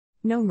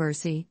No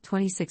Mercy,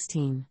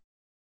 2016.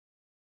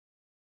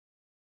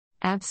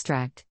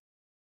 Abstract.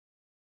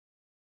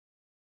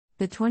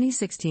 The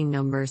 2016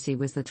 No Mercy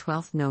was the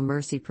 12th No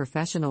Mercy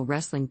professional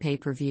wrestling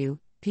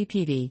pay-per-view,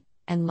 PPV,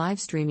 and live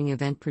streaming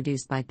event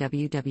produced by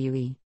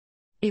WWE.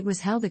 It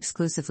was held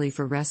exclusively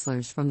for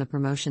wrestlers from the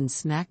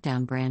promotion's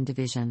SmackDown brand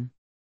division.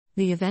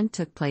 The event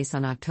took place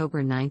on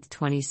October 9,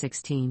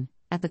 2016,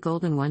 at the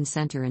Golden One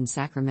Center in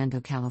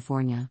Sacramento,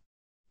 California.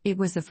 It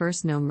was the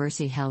first No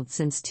Mercy held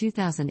since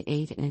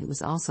 2008, and it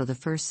was also the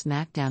first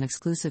SmackDown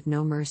exclusive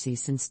No Mercy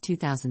since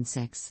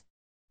 2006.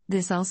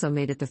 This also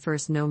made it the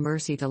first No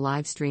Mercy to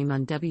live stream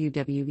on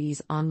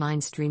WWE's online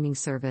streaming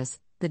service,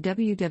 the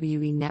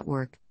WWE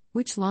Network,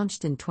 which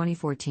launched in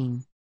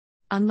 2014.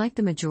 Unlike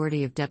the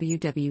majority of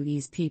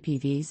WWE's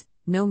PPVs,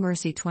 No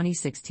Mercy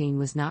 2016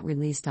 was not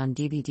released on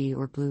DVD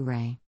or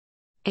Blu-ray.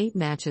 8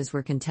 matches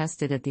were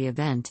contested at the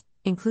event,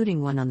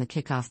 including one on the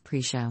kickoff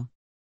pre-show.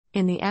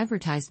 In the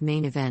advertised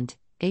main event,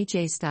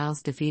 AJ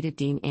Styles defeated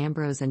Dean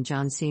Ambrose and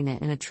John Cena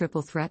in a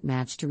triple threat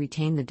match to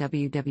retain the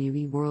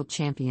WWE World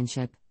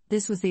Championship.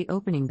 This was the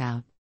opening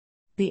bout.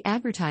 The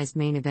advertised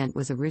main event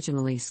was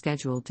originally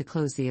scheduled to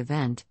close the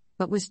event,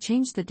 but was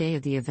changed the day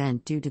of the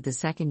event due to the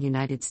second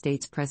United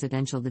States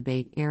presidential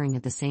debate airing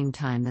at the same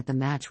time that the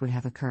match would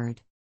have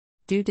occurred.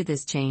 Due to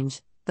this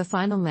change, the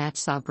final match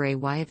saw Bray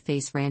Wyatt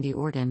face Randy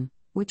Orton,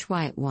 which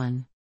Wyatt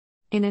won.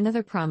 In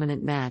another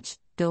prominent match,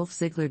 Dolph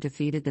Ziggler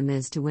defeated The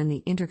Miz to win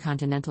the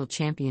Intercontinental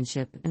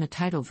Championship in a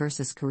title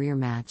versus career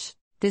match.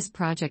 This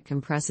project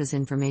compresses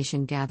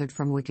information gathered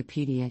from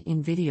Wikipedia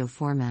in video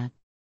format.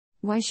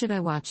 Why should I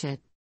watch it?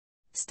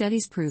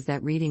 Studies prove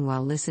that reading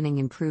while listening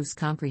improves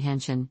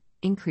comprehension,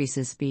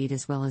 increases speed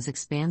as well as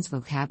expands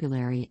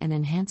vocabulary and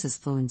enhances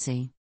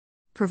fluency.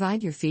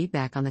 Provide your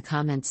feedback on the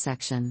comments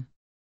section.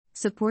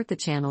 Support the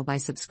channel by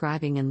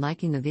subscribing and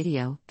liking the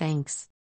video, thanks.